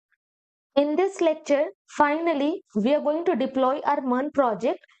In this lecture, finally, we are going to deploy our MERN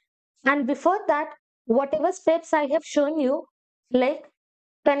project. And before that, whatever steps I have shown you, like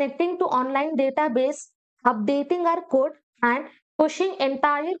connecting to online database, updating our code, and pushing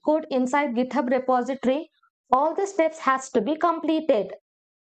entire code inside GitHub repository, all the steps has to be completed.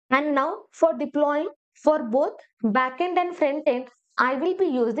 And now for deploying for both backend and frontend, I will be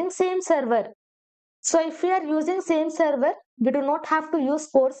using same server. So if we are using same server, we do not have to use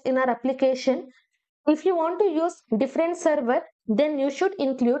ports in our application. If you want to use different server, then you should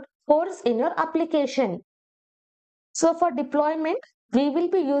include ports in your application. So for deployment, we will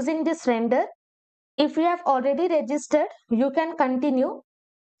be using this render. If you have already registered, you can continue.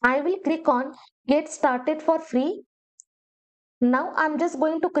 I will click on get started for free. Now I'm just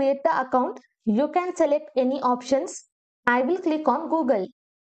going to create the account. You can select any options. I will click on Google.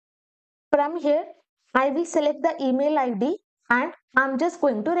 From here, I will select the email ID and I'm just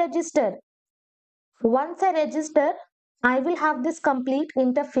going to register. Once I register, I will have this complete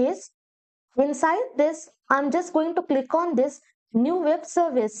interface. Inside this, I'm just going to click on this new web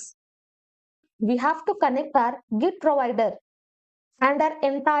service. We have to connect our Git provider and our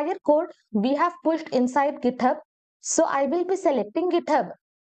entire code we have pushed inside GitHub. So I will be selecting GitHub.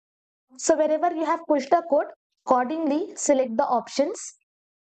 So wherever you have pushed the code, accordingly select the options.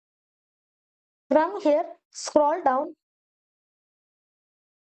 From here, scroll down.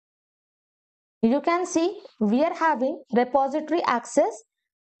 You can see we are having repository access,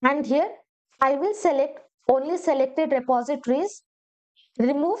 and here I will select only selected repositories.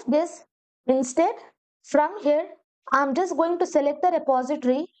 Remove this. Instead, from here, I'm just going to select the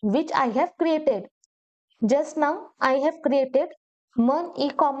repository which I have created. Just now, I have created MERN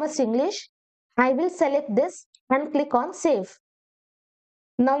e-commerce English. I will select this and click on save.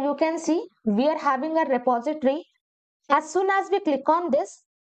 Now you can see we are having a repository. As soon as we click on this,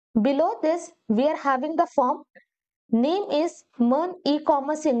 below this, we are having the form. Name is MERN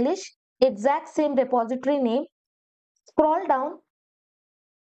e-commerce English, exact same repository name. Scroll down.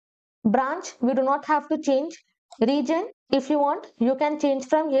 Branch, we do not have to change. Region, if you want, you can change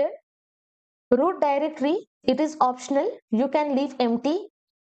from here. Root directory, it is optional. You can leave empty.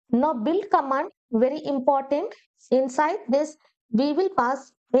 Now build command, very important. Inside this, we will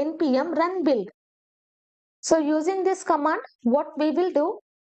pass npm run build. So using this command, what we will do?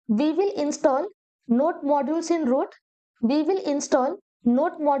 We will install Node modules in root. We will install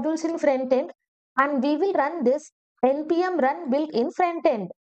Node modules in frontend, and we will run this npm run build in frontend.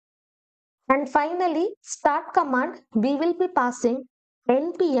 And finally, start command, we will be passing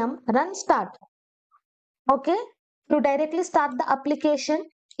npm run start. Okay, to directly start the application,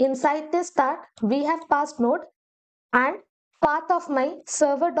 inside this start, we have passed node and path of my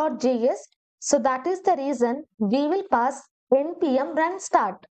server.js. So that is the reason we will pass npm run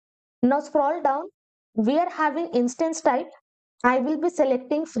start. Now scroll down, we are having instance type. I will be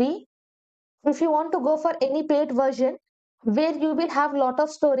selecting free. If you want to go for any paid version where you will have lot of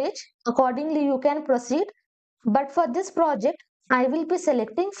storage, accordingly you can proceed. But for this project, I will be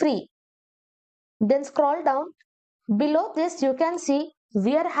selecting free. Then scroll down. Below this, you can see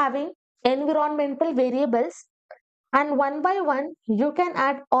we are having environmental variables, and one by one, you can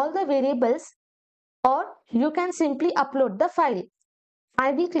add all the variables or you can simply upload the file.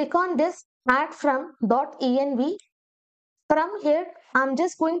 I will click on this add from .env. From here, I'm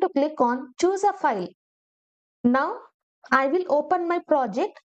just going to click on choose a file. Now, I will open my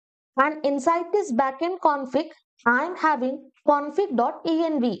project, and inside this backend config, I am having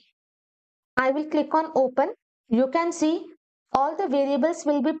config.env. I will click on open. You can see all the variables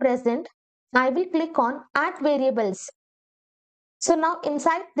will be present. I will click on add variables. So now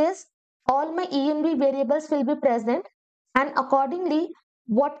inside this, all my env variables will be present, and accordingly,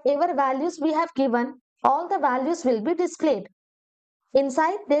 whatever values we have given, all the values will be displayed.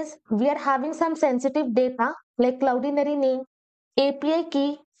 Inside this, we are having some sensitive data like cloudinary name, API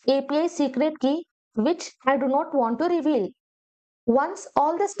key, API secret key, which I do not want to reveal. Once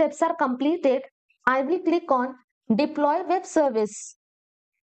all the steps are completed, I will click on deploy web service,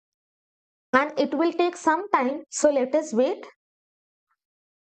 and it will take some time, so let us wait.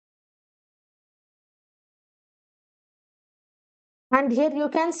 And here you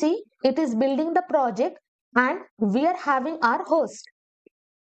can see it is building the project and we are having our host.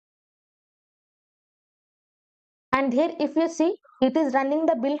 And here if you see, it is running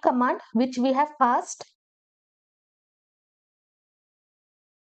the build command which we have passed.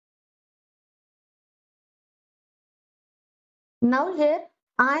 Now here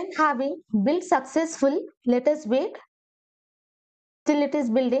I am having build successful. Let us wait till it is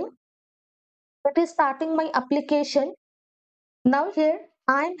building. It is starting my application. Now here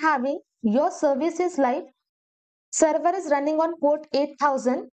I am having your service is live, server is running on port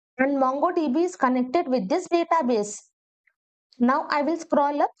 8000 and MongoDB is connected with this database. Now I will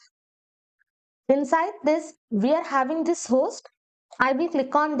scroll up. Inside this, we are having this host. I will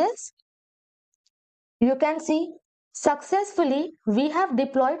click on this. You can see successfully we have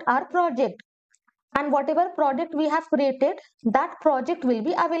deployed our project, and whatever project we have created, that project will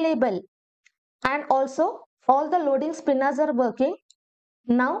be available. And also all the loading spinners are working.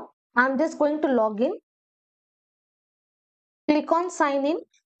 Now I'm just going to log in. Click on sign in,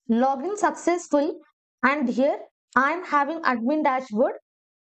 login successful, and here I am having admin dashboard,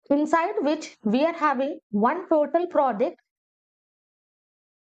 inside which we are having one total project.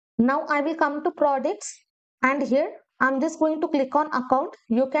 Now I will come to products, and here I'm just going to click on account.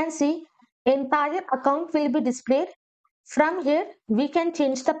 You can see entire account will be displayed. From here we can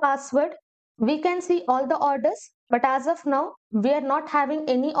change the password. We can see all the orders, but as of now we are not having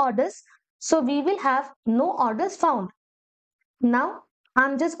any orders, so we will have no orders found. Now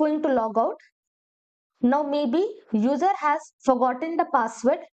I'm just going to log out. Now maybe user has forgotten the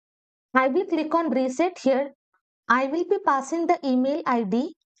password. I will click on reset here. I will be passing the email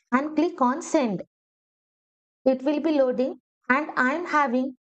ID and click on send. It will be loading and I am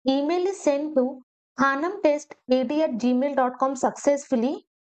having email is sent to hanamtestad@gmail.com successfully.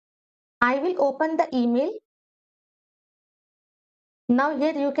 I will open the email. Now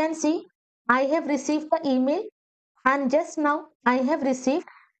here you can see I have received the email, and just now I have received,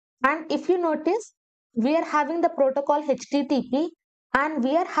 and if you notice we are having the protocol HTTP and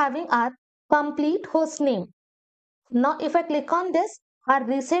we are having our complete host name. Now if I click on this, our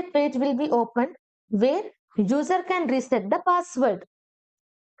reset page will be opened where user can reset the password.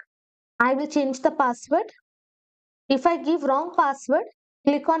 I will change the password. If I give wrong password,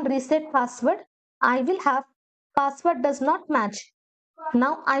 click on reset password. I will have password does not match.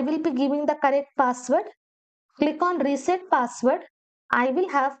 Now I will be giving the correct password. Click on reset password. I will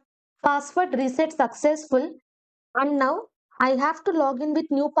have password reset successful, and now I have to log in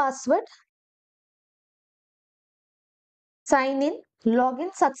with new password. Sign in,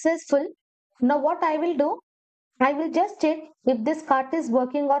 login successful. Now what I will do, I will just check if this cart is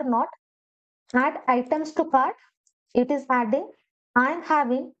working or not. Add items to cart. It is adding. I am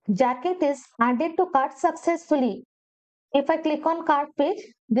having jacket is added to cart successfully. If I click on cart page,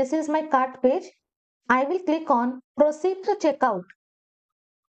 this is my cart page. I will click on proceed to checkout.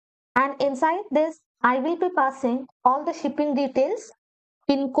 And inside this, I will be passing all the shipping details,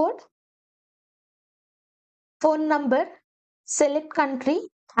 pin code, phone number, select country.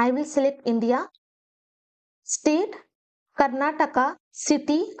 I will select India, state, Karnataka,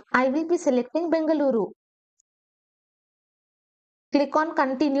 city. I will be selecting Bengaluru. Click on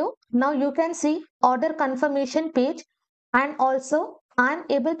continue. Now you can see order confirmation page, and also I am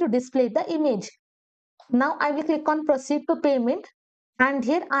able to display the image. Now I will click on proceed to payment, and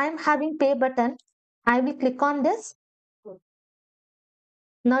here I am having pay button. I will click on this.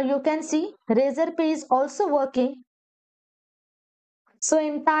 Now you can see Razor Pay is also working. So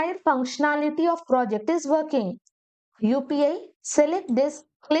entire functionality of project is working. UPI, select this,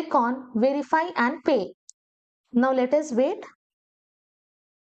 click on verify and pay. Now let us wait.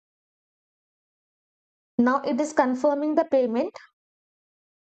 Now it is confirming the payment,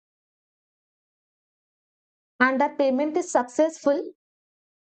 and the payment is successful.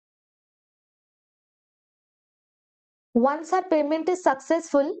 Once our payment is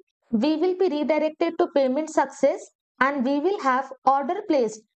successful, we will be redirected to payment success and we will have order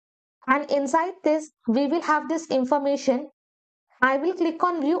placed. And inside this, we will have this information. I will click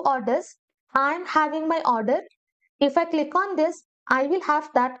on view orders. I am having my order. If I click on this, I will have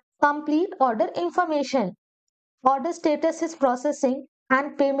that complete order information. Order status is processing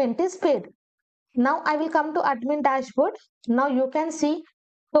and payment is paid. Now I will come to admin dashboard. Now you can see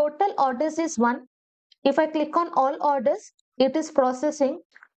total orders is 1. If I click on all orders, it is processing.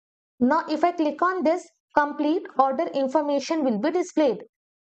 Now if I click on this, complete order information will be displayed.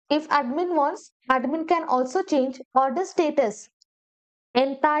 If admin wants, admin can also change order status.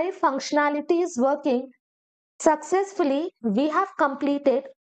 Entire functionality is working successfully. We have completed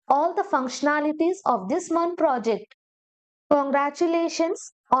all the functionalities of this MERN project.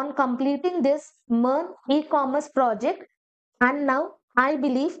 Congratulations on completing this MERN e-commerce project. And now I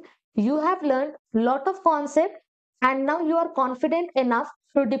believe you have learned lot of concept, and now you are confident enough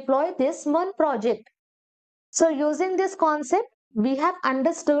to deploy this MERN project. So using this concept, we have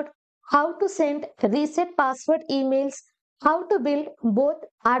understood how to send reset password emails, how to build both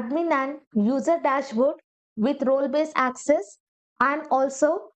admin and user dashboard with role-based access, and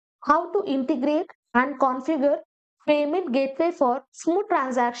also how to integrate and configure payment gateway for smooth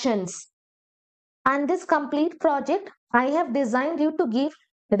transactions. And this complete project I have designed you to give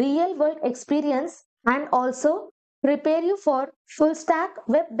real world experience and also prepare you for full stack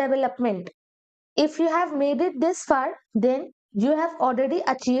web development. If you have made it this far, then you have already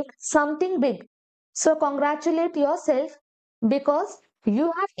achieved something big. So congratulate yourself because you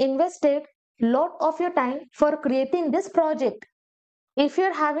have invested lot of your time for creating this project. If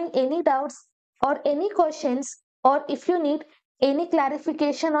you're having any doubts or any questions, or if you need any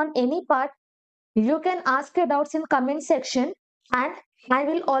clarification on any part, you can ask your doubts in comment section and I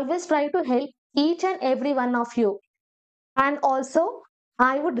will always try to help each and every one of you. And also,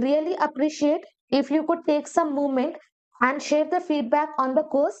 I would really appreciate if you could take some moment and share the feedback on the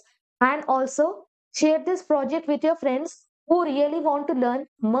course and also share this project with your friends who really want to learn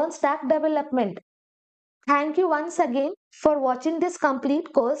MERN stack development. Thank you once again for watching this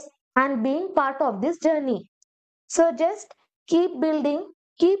complete course and being part of this journey. So just keep building,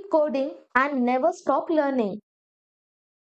 keep coding, and never stop learning.